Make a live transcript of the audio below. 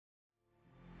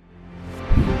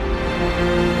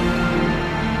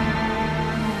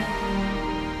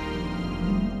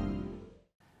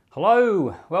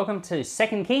Hello, welcome to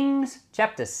 2 Kings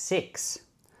chapter 6.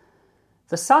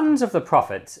 The sons of the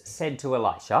prophets said to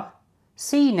Elisha,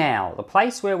 "See now, the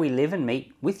place where we live and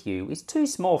meet with you is too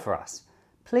small for us.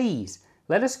 Please,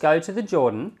 let us go to the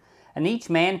Jordan, and each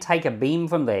man take a beam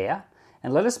from there,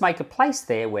 and let us make a place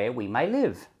there where we may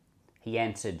live." He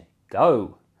answered,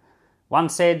 "Go." One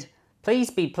said, "Please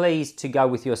be pleased to go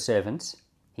with your servants."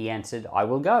 He answered, "I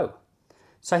will go."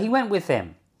 So he went with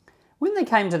them. When they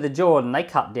came to the Jordan, they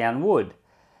cut down wood.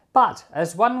 But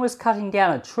as one was cutting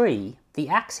down a tree, the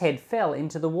axe head fell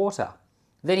into the water.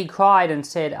 Then he cried and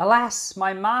said, "Alas,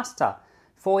 my master,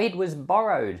 for it was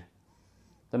borrowed."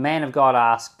 The man of God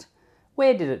asked,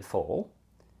 "Where did it fall?"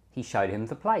 He showed him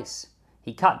the place.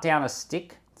 He cut down a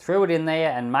stick, threw it in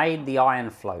there, and made the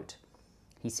iron float.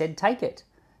 He said, "Take it."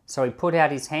 So he put out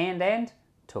his hand and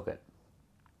took it.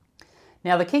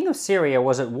 Now the king of Syria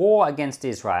was at war against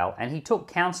Israel, and he took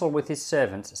counsel with his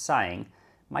servants, saying,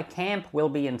 "My camp will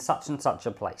be in such and such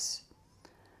a place."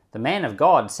 The man of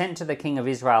God sent to the king of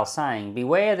Israel, saying,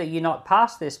 "Beware that you not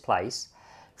pass this place,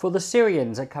 for the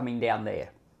Syrians are coming down there."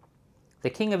 The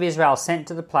king of Israel sent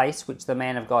to the place which the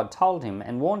man of God told him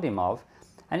and warned him of,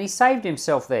 and he saved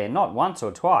himself there not once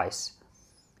or twice.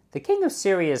 The king of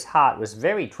Syria's heart was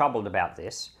very troubled about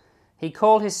this. He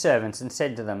called his servants and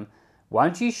said to them,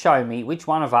 "Won't you show me which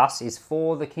one of us is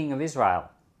for the king of Israel?"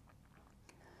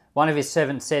 One of his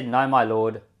servants said, "No, my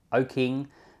lord, O king,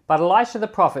 but Elisha the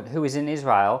prophet, who is in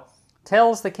Israel,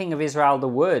 tells the king of Israel the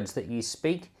words that you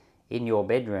speak in your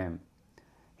bedroom."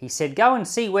 He said, "Go and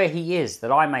see where he is, that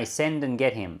I may send and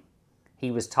get him."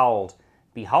 He was told,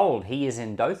 "Behold, he is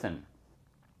in Dothan."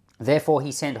 Therefore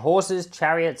he sent horses,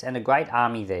 chariots, and a great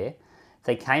army there.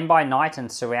 They came by night and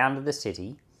surrounded the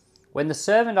city. When the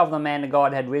servant of the man of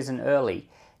God had risen early,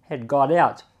 had gone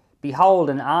out, behold,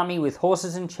 an army with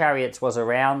horses and chariots was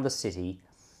around the city.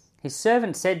 His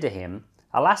servant said to him,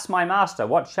 "Alas, my master,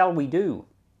 what shall we do?"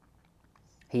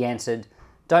 He answered,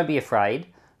 "Don't be afraid,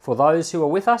 for those who are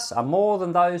with us are more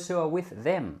than those who are with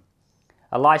them."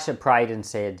 Elisha prayed and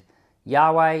said,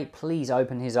 "Yahweh, please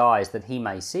open his eyes that he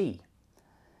may see."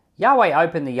 Yahweh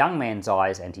opened the young man's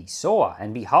eyes, and he saw,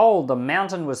 and behold, the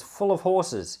mountain was full of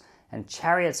horses and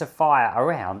chariots of fire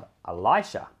around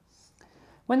Elisha.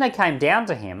 When they came down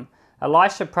to him,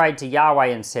 Elisha prayed to Yahweh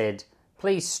and said,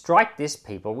 "Please strike this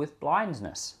people with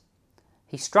blindness."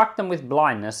 He struck them with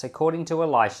blindness according to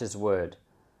Elisha's word.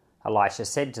 Elisha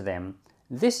said to them,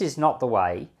 "This is not the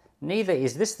way, neither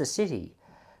is this the city.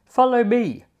 Follow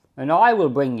me, and I will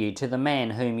bring you to the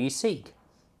man whom you seek."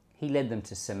 He led them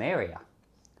to Samaria.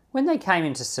 When they came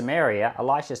into Samaria,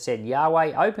 Elisha said,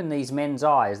 "Yahweh, open these men's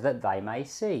eyes that they may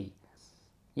see."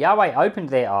 Yahweh opened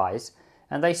their eyes,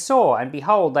 and they saw, and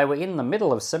behold, they were in the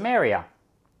middle of Samaria.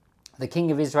 The king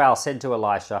of Israel said to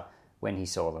Elisha, when he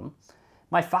saw them,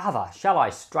 "My father, shall I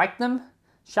strike them?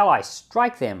 Shall I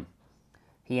strike them?"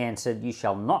 He answered, "You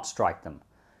shall not strike them.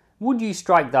 Would you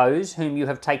strike those whom you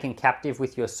have taken captive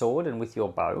with your sword and with your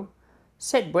bow?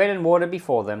 Set bread and water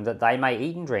before them, that they may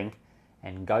eat and drink,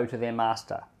 and go to their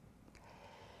master."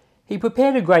 He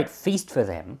prepared a great feast for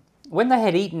them. When they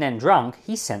had eaten and drunk,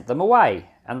 he sent them away,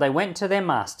 and they went to their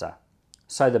master.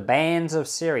 So the bands of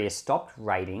Syria stopped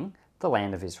raiding the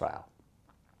land of Israel.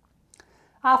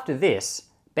 After this,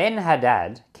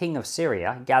 Ben-Hadad, king of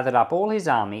Syria, gathered up all his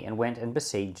army and went and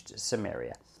besieged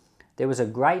Samaria. There was a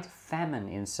great famine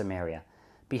in Samaria.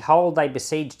 Behold, they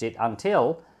besieged it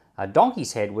until a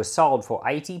donkey's head was sold for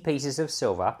 80 pieces of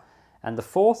silver, and the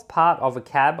fourth part of a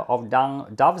cab of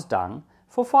dove's dung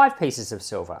for 5 pieces of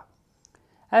silver.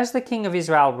 As the king of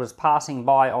Israel was passing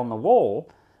by on the wall,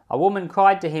 a woman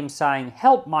cried to him, saying,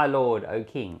 "Help, my lord, O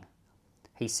king."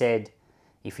 He said,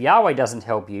 "If Yahweh doesn't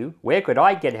help you, where could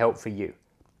I get help for you?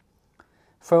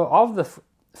 From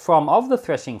of the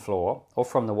threshing floor, or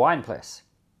from the winepress?"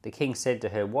 The king said to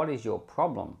her, "What is your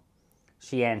problem?"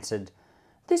 She answered,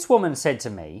 "This woman said to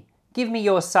me, 'Give me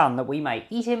your son that we may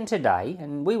eat him today,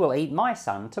 and we will eat my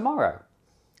son tomorrow.'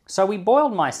 So we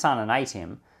boiled my son and ate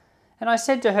him. And I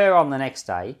said to her on the next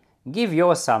day, 'Give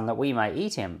your son that we may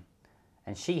eat him.'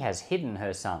 And she has hidden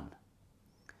her son."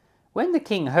 When the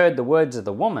king heard the words of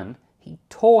the woman, he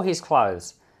tore his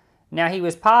clothes. Now he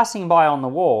was passing by on the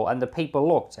wall, and the people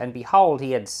looked, and behold,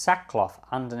 he had sackcloth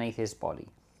underneath his body.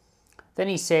 Then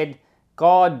he said,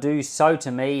 "God do so to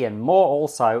me, and more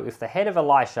also, if the head of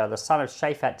Elisha, the son of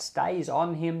Shaphat, stays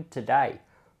on him today."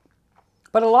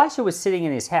 But Elisha was sitting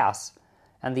in his house,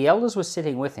 and the elders were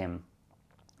sitting with him.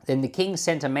 Then the king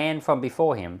sent a man from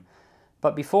before him.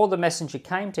 But before the messenger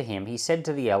came to him, he said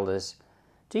to the elders,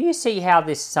 "Do you see how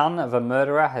this son of a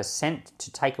murderer has sent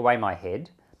to take away my head?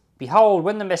 Behold,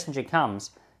 when the messenger comes,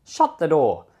 shut the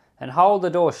door, and hold the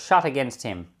door shut against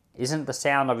him. Isn't the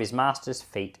sound of his master's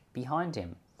feet behind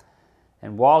him?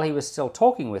 And while he was still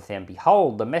talking with them,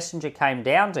 behold, the messenger came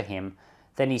down to him.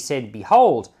 Then he said,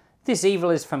 Behold, this evil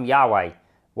is from Yahweh.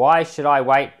 Why should I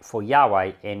wait for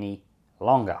Yahweh any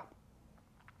longer?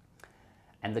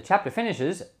 And the chapter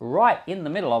finishes right in the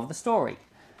middle of the story.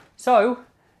 So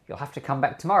you'll have to come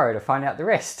back tomorrow to find out the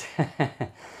rest.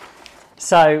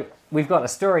 So we've got a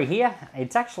story here.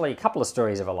 It's actually a couple of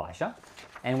stories of Elisha.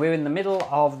 And we're in the middle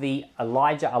of the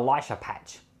Elijah-Elisha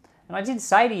patch. And I did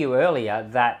say to you earlier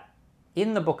that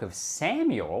in the book of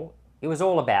Samuel, it was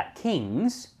all about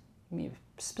kings,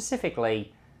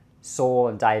 specifically Saul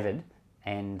and David,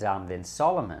 and then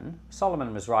Solomon.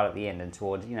 Solomon was right at the end and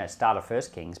toward, start of 1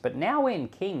 Kings. But now we're in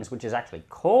Kings, which is actually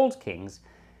called Kings,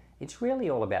 it's really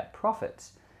all about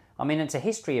prophets. I mean, it's a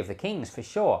history of the kings for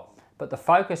sure, but the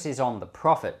focus is on the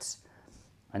prophets.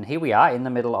 And here we are in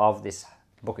the middle of this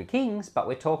book of Kings, but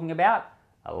we're talking about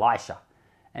Elisha.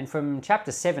 And from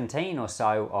chapter 17 or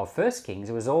so of 1 Kings,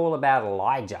 it was all about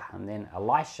Elijah and then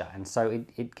Elisha. And so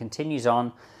it continues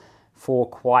on for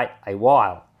quite a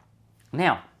while.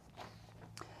 Now,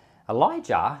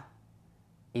 Elijah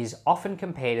is often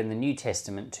compared in the New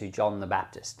Testament to John the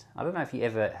Baptist. I don't know if you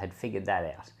ever had figured that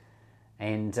out.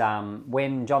 And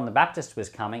when John the Baptist was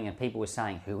coming and people were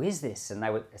saying, who is this?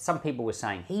 And some people were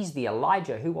saying, he's the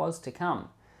Elijah who was to come.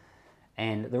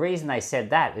 And the reason they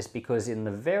said that is because in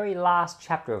the very last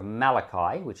chapter of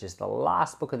Malachi, which is the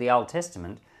last book of the Old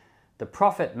Testament, the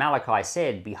prophet Malachi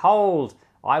said, Behold,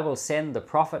 I will send the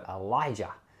prophet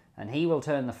Elijah, and he will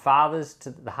turn the hearts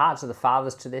of the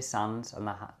fathers to their sons, and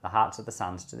the hearts of the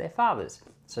sons to their fathers.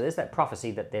 So there's that prophecy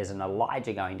that there's an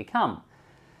Elijah going to come.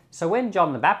 So when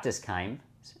John the Baptist came,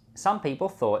 some people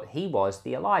thought he was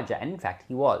the Elijah, and in fact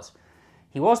he was.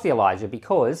 He was the Elijah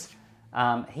because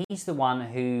he's the one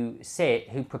who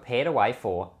prepared a way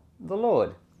for the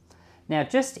Lord. Now,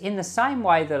 just in the same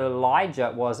way that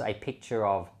Elijah was a picture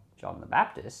of John the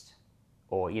Baptist,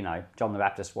 or, John the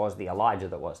Baptist was the Elijah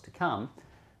that was to come,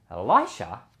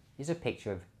 Elisha is a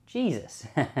picture of Jesus.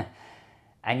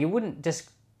 And you wouldn't just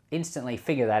instantly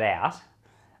figure that out.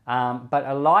 But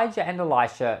Elijah and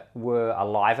Elisha were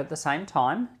alive at the same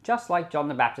time, just like John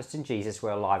the Baptist and Jesus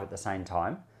were alive at the same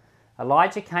time.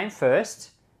 Elijah came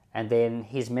first, and then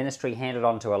his ministry handed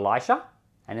on to Elisha.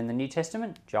 And in the New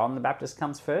Testament, John the Baptist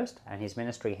comes first, and his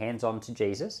ministry hands on to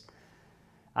Jesus.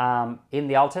 In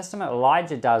the Old Testament,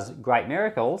 Elijah does great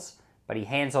miracles, but he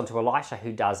hands on to Elisha,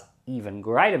 who does even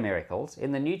greater miracles.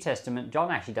 In the New Testament,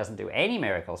 John actually doesn't do any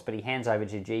miracles, but he hands over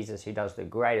to Jesus, who does the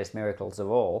greatest miracles of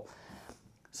all.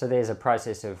 So there's a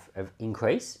process of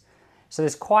increase. So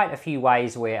there's quite a few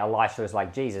ways where Elisha is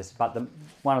like Jesus, but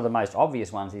one of the most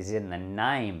obvious ones is in the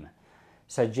name.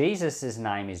 So Jesus'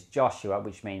 name is Joshua,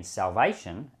 which means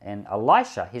salvation, and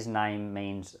Elisha, his name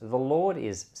means the Lord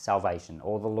is salvation,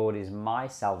 or the Lord is my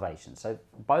salvation. So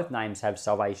both names have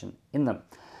salvation in them.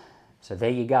 So there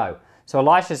you go. So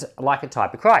Elisha's like a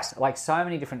type of Christ. Like so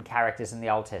many different characters in the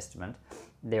Old Testament,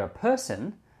 they're a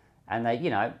person, and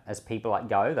they, as people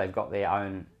go, they've got their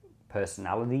own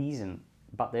personalities,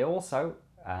 but they're also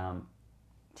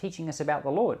teaching us about the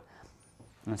Lord.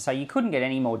 And so you couldn't get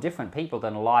any more different people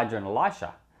than Elijah and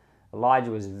Elisha.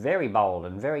 Elijah was very bold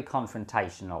and very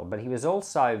confrontational, but he was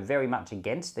also very much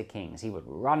against the kings. He would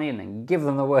run in and give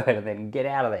them the word and then get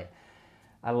out of there.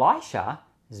 Elisha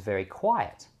is very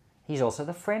quiet. He's also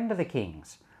the friend of the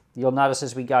kings. You'll notice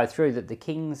as we go through that the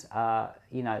kings are,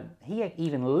 he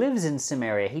even lives in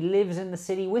Samaria. He lives in the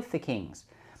city with the kings.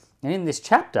 And in this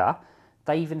chapter,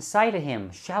 they even say to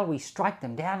him, shall we strike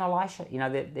them down, Elisha?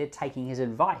 They're taking his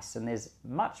advice, and there's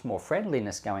much more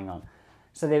friendliness going on.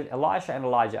 So Elisha and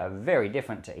Elijah are very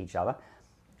different to each other.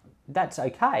 That's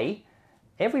okay.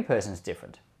 Every person's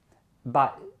different.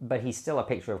 But he's still a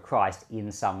picture of Christ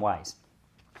in some ways.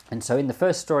 And so in the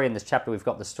first story in this chapter, we've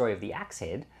got the story of the axe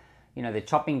head. They're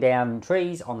chopping down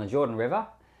trees on the Jordan River,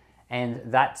 and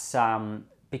that's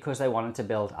because they wanted to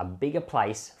build a bigger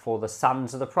place for the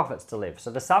sons of the prophets to live.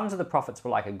 So the sons of the prophets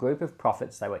were like a group of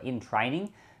prophets. They were in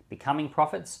training, becoming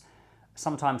prophets.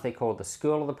 Sometimes they're called the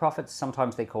school of the prophets.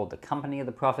 Sometimes they're called the company of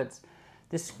the prophets.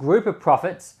 This group of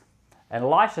prophets, and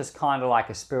Elisha's kind of like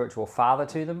a spiritual father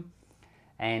to them.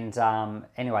 And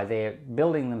anyway, they're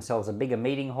building themselves a bigger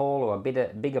meeting hall or a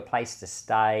bigger place to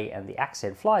stay, and the axe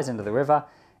head flies into the river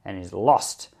and is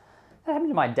lost. That happened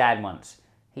to my dad once.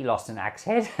 He lost an axe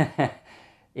head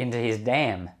into his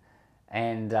dam,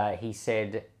 and he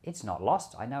said, it's not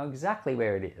lost, I know exactly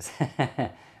where it is.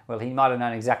 Well, he might have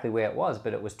known exactly where it was,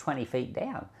 but it was 20 feet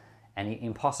down and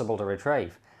impossible to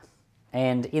retrieve.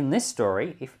 And in this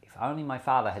story, if only my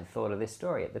father had thought of this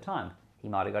story at the time, he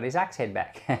might have got his axe head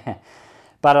back.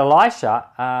 But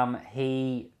Elisha,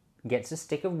 he gets a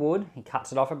stick of wood, he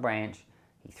cuts it off a branch,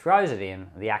 he throws it in,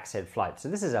 the axe head floats. So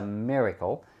this is a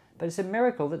miracle, but it's a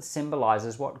miracle that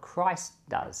symbolizes what Christ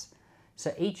does.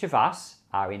 So each of us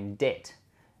are in debt.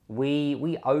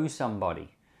 We owe somebody.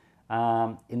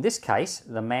 In this case,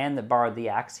 the man that borrowed the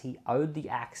axe, he owed the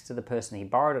axe to the person he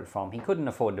borrowed it from. He couldn't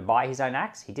afford to buy his own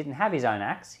axe. He didn't have his own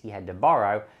axe. He had to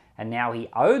borrow, and now he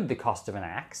owed the cost of an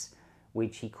axe,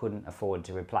 which he couldn't afford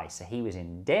to replace. So he was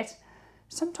in debt.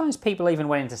 Sometimes people even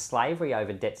went into slavery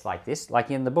over debts like this. Like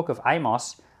in the book of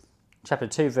Amos, chapter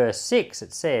 2, verse 6,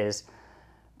 it says,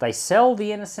 "They sell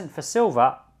the innocent for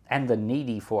silver and the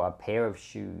needy for a pair of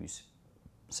shoes."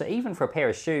 So even for a pair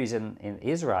of shoes in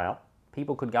Israel,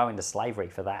 people could go into slavery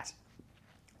for that.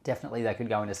 Definitely they could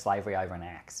go into slavery over an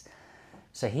axe.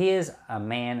 So here's a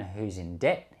man who's in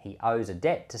debt. He owes a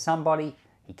debt to somebody.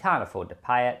 He can't afford to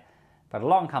pay it. But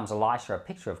along comes Elisha, a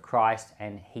picture of Christ,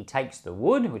 and he takes the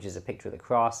wood, which is a picture of the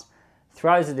cross,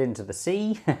 throws it into the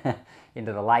sea,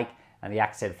 into the lake, and the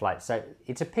axe head floats. So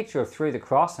it's a picture of through the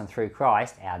cross and through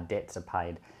Christ, our debts are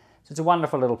paid. So it's a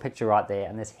wonderful little picture right there,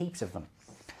 and there's heaps of them.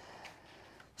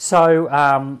 So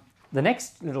the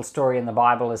next little story in the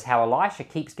Bible is how Elisha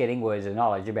keeps getting words of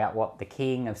knowledge about what the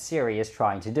king of Syria is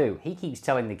trying to do. He keeps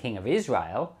telling the king of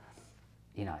Israel,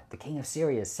 the king of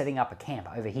Syria is setting up a camp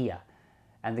over here.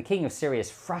 And the king of Syria is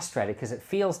frustrated because it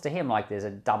feels to him like there's a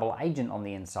double agent on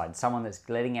the inside, someone that's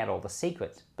letting out all the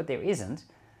secrets. But there isn't.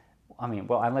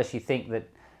 Unless you think that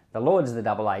the Lord's the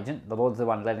double agent, the Lord's the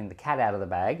one letting the cat out of the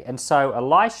bag. And so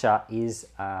Elisha is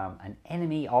an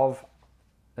enemy of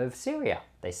Syria.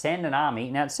 They send an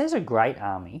army. Now it says a great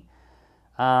army.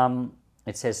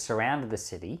 It says surrounded the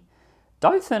city.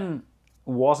 Dothan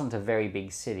wasn't a very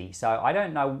big city, so I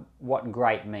don't know what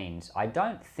great means. I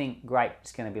don't think great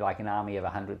is going to be like an army of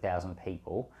 100,000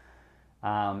 people,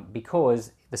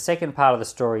 because the second part of the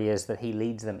story is that he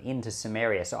leads them into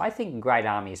Samaria. So I think great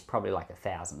army is probably like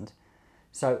 1,000.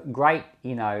 So great,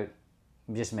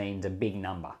 just means a big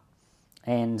number.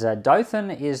 And Dothan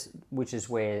which is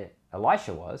where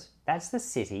Elisha was, that's the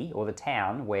city or the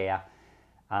town where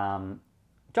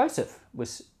Joseph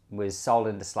was sold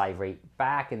into slavery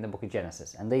back in the book of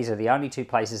Genesis. And these are the only two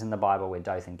places in the Bible where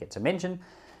Dothan gets a mention.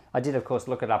 I did, of course,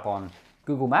 look it up on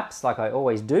Google Maps like I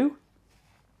always do.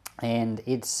 And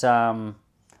it's, Tel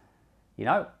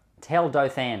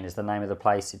Dothan is the name of the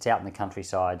place. It's out in the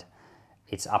countryside.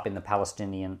 It's up in the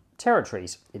Palestinian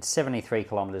territories. It's 73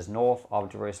 kilometres north of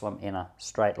Jerusalem in a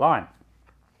straight line.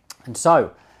 And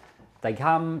so they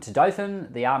come to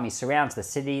Dothan. The army surrounds the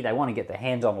city. They want to get their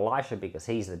hands on Elisha because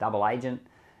he's the double agent.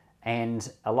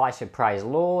 And Elisha prays,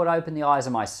 "Lord, open the eyes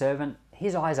of my servant."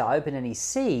 His eyes are open and he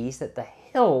sees that the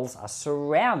hills are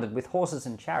surrounded with horses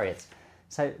and chariots.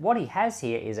 So what he has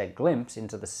here is a glimpse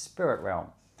into the spirit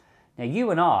realm. Now you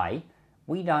and I,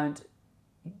 we don't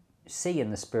see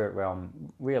in the spirit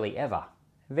realm really ever.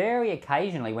 Very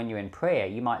occasionally when you're in prayer,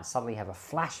 you might suddenly have a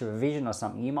flash of a vision or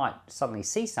something. You might suddenly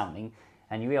see something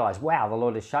and you realize, wow, the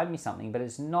Lord has showed me something, but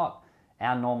it's not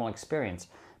our normal experience.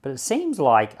 But it seems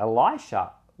like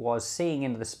Elisha was seeing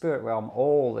into the spirit realm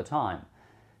all the time.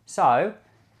 So,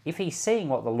 if he's seeing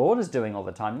what the Lord is doing all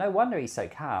the time, no wonder he's so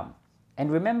calm.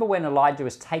 And remember when Elijah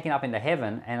was taken up into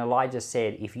heaven and Elijah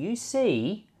said, "If you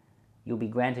see, you'll be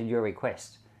granted your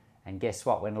request." And guess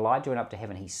what? When Elijah went up to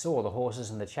heaven, he saw the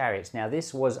horses and the chariots. Now,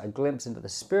 this was a glimpse into the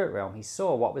spirit realm. He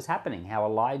saw what was happening, how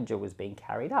Elijah was being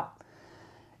carried up.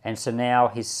 And so now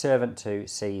his servant too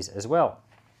sees as well.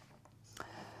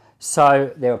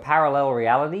 So there are parallel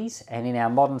realities, and in our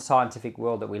modern scientific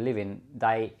world that we live in,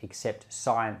 they accept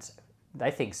science. They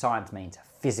think science means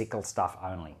physical stuff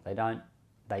only.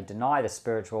 They deny the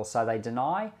spiritual, so they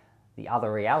deny the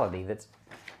other reality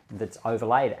that's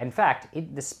overlaid. In fact,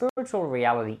 the spiritual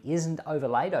reality isn't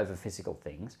overlaid over physical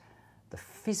things. The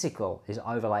physical is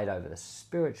overlaid over the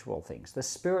spiritual things. The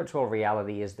spiritual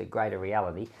reality is the greater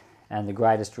reality, and the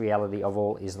greatest reality of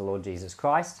all is the Lord Jesus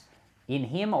Christ. In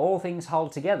him all things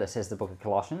hold together, says the book of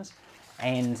Colossians.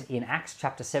 And in Acts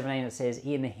chapter 17 it says,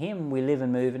 in him we live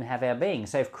and move and have our being.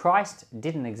 So if Christ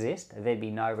didn't exist, there'd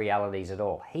be no realities at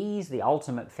all. He's the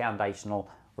ultimate foundational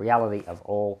reality of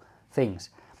all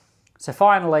things. So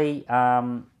finally,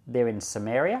 they're in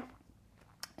Samaria,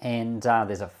 and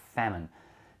there's a famine.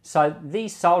 So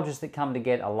these soldiers that come to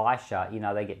get Elisha,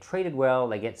 they get treated well,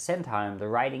 they get sent home, the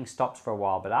raiding stops for a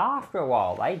while, but after a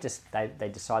while they decide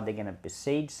they're going to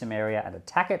besiege Samaria and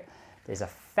attack it. There's a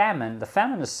famine. The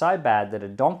famine is so bad that a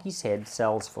donkey's head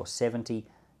sells for 70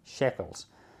 shekels.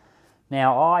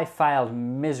 Now I failed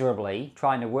miserably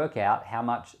trying to work out how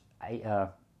much,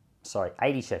 80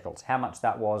 shekels, how much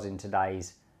that was in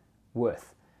today's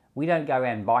worth. We don't go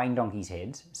around buying donkeys'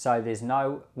 heads, so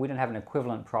we don't have an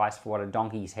equivalent price for what a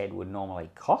donkey's head would normally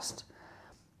cost.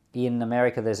 In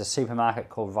America, there's a supermarket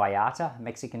called Vallarta,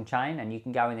 Mexican chain, and you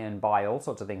can go in there and buy all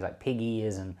sorts of things like pig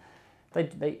ears and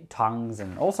tongues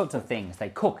and all sorts of things. They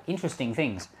cook interesting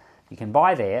things. You can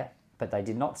buy there, but they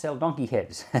did not sell donkey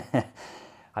heads.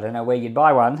 I don't know where you'd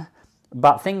buy one,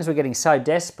 but things were getting so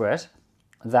desperate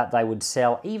that they would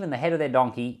sell even the head of their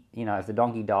donkey. If the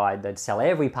donkey died, they'd sell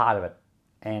every part of it,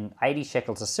 and 80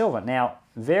 shekels of silver. Now,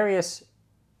 various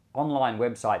online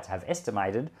websites have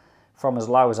estimated from as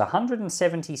low as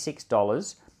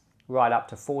 $176 right up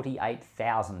to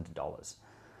 $48,000.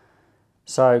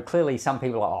 So clearly some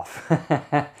people are off.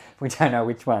 We don't know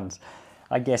which ones.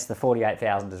 I guess the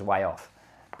 $48,000 is way off.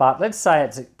 But let's say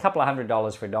it's a couple of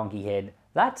 $100 for a donkey head.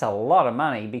 That's a lot of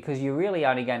money, because you're really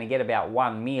only going to get about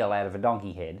one meal out of a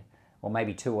donkey head, or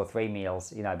maybe 2 or 3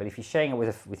 meals, but if you're sharing it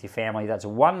with your family, that's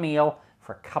one meal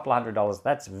for a couple of $100.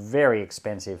 That's very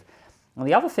expensive. And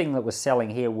the other thing that was selling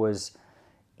here was,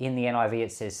 in the NIV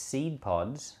it says seed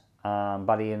pods,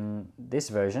 but in this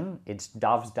version it's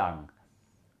dove's dung,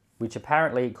 which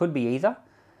apparently it could be either.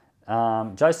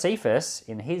 Josephus,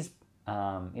 in his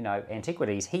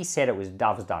Antiquities, he said it was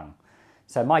dove's dung.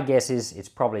 So my guess is it's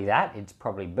probably that. It's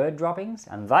probably bird droppings,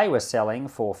 and they were selling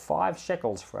for 5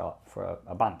 shekels for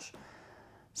a bunch.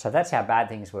 So that's how bad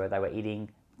things were. They were eating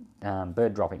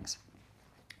bird droppings.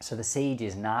 So the siege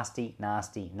is nasty,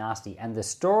 nasty, nasty. And the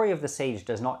story of the siege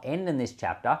does not end in this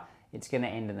chapter. It's going to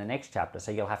end in the next chapter,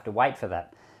 so you'll have to wait for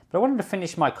that. But I wanted to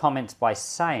finish my comments by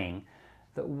saying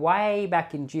that way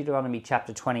back in Deuteronomy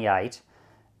chapter 28,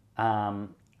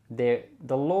 the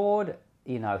Lord,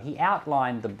 he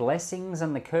outlined the blessings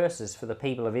and the curses for the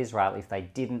people of Israel if they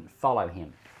didn't follow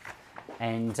him.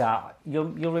 And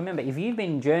you'll remember, if you've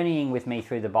been journeying with me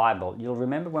through the Bible, you'll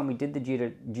remember when we did the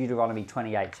Deuteronomy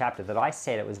 28 chapter that I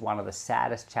said it was one of the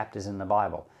saddest chapters in the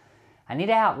Bible. And it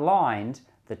outlined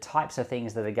the types of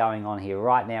things that are going on here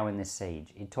right now in this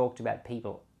siege. It talked about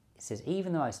people. It says,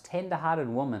 even the most tender-hearted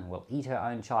woman will eat her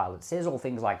own child. It says all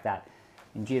things like that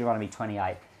in Deuteronomy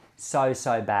 28. So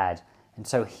bad. And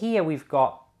so here we've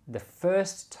got the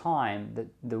first time that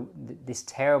this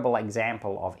terrible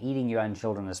example of eating your own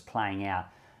children is playing out,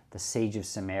 the siege of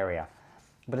Samaria.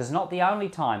 But it's not the only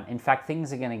time. In fact,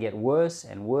 things are going to get worse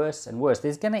and worse and worse.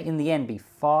 There's going to, in the end, be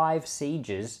 5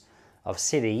 sieges of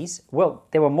cities. Well,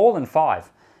 there were more than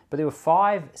 5, but there were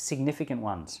 5 significant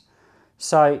ones.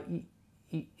 So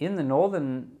in the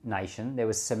northern nation, there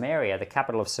was Samaria, the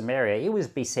capital of Samaria. It was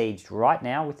besieged right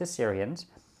now with the Syrians.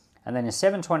 And then in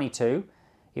 722,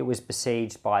 it was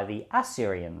besieged by the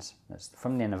Assyrians, that's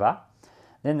from Nineveh.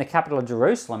 Then the capital of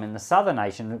Jerusalem in the southern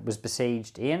nation was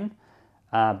besieged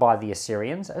by the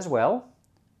Assyrians as well.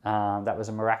 That was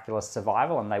a miraculous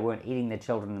survival, and they weren't eating their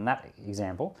children in that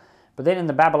example. But then in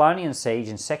the Babylonian siege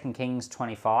in 2 Kings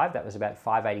 25, that was about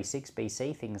 586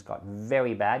 BC, things got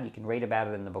very bad. You can read about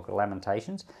it in the book of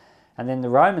Lamentations. And then the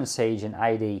Roman siege in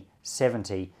AD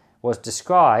 70 was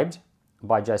described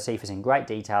by Josephus in great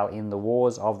detail in the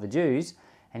Wars of the Jews.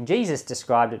 And Jesus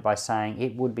described it by saying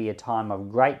it would be a time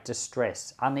of great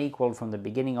distress, unequaled from the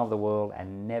beginning of the world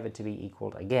and never to be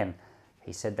equaled again.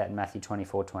 He said that in Matthew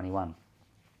 24:21.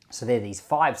 So there are these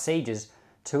 5 sieges,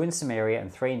 2 in Samaria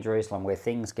and 3 in Jerusalem, where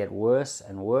things get worse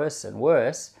and worse and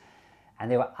worse.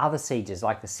 And there were other sieges,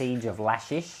 like the siege of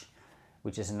Lachish,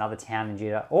 which is another town in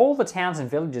Judah. All the towns and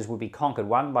villages would be conquered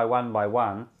one by one by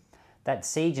one. That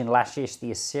siege in Lachish, the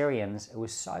Assyrians, it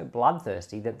was so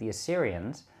bloodthirsty that the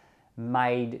Assyrians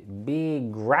made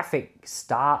big graphic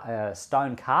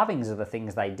stone carvings of the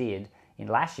things they did in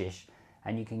Lachish,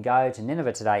 and you can go to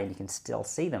Nineveh today and you can still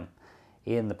see them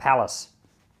in the palace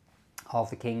of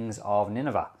the kings of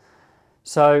Nineveh.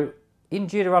 So in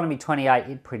Deuteronomy 28,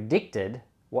 it predicted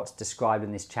what's described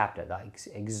in this chapter, the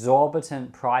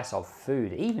exorbitant price of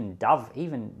food, even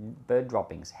bird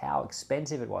droppings, how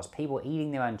expensive it was, people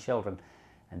eating their own children,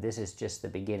 and this is just the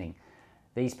beginning.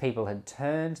 These people had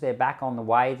turned their back on the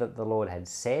way that the Lord had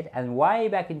said, and way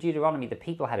back in Deuteronomy, the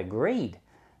people had agreed.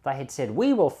 They had said,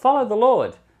 we will follow the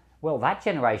Lord. Well, that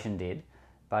generation did,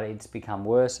 but it's become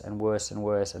worse and worse and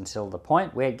worse until the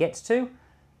point where it gets to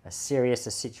as serious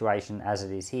a situation as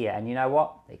it is here. And you know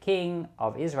what? The king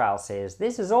of Israel says,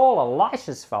 this is all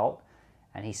Elisha's fault,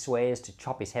 and he swears to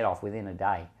chop his head off within a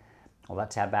day. Well,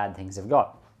 that's how bad things have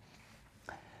got.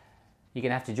 You're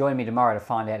going to have to join me tomorrow to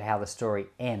find out how the story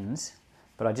ends.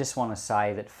 But I just want to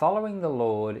say that following the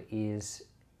Lord is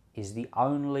the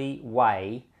only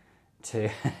way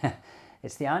to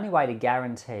it's the only way to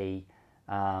guarantee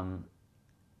the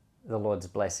Lord's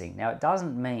blessing. Now, it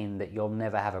doesn't mean that you'll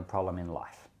never have a problem in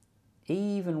life.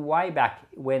 even way back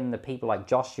when the people like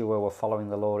Joshua were following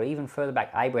the Lord, even further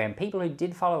back, Abraham, people who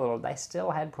did follow the Lord, they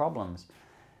still had problems.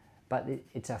 But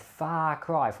it's a far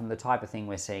cry from the type of thing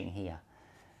we're seeing here.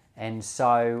 And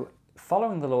so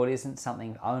following the Lord isn't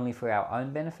something only for our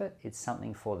own benefit, it's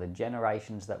something for the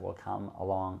generations that will come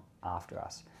along after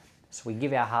us. So we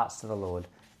give our hearts to the Lord,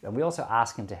 and we also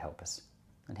ask him to help us.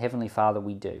 And Heavenly Father,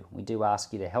 we do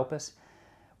ask you to help us.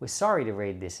 We're sorry to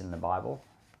read this in the Bible.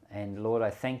 And Lord, I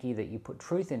thank you that you put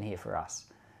truth in here for us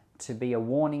to be a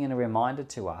warning and a reminder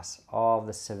to us of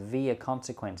the severe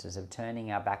consequences of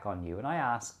turning our back on you. And I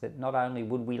ask that not only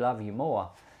would we love you more,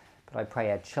 but I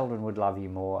pray our children would love you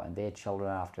more and their children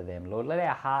after them. Lord, let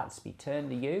our hearts be turned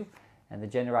to you and the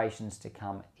generations to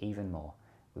come even more.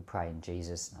 We pray in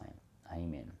Jesus' name.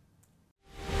 Amen.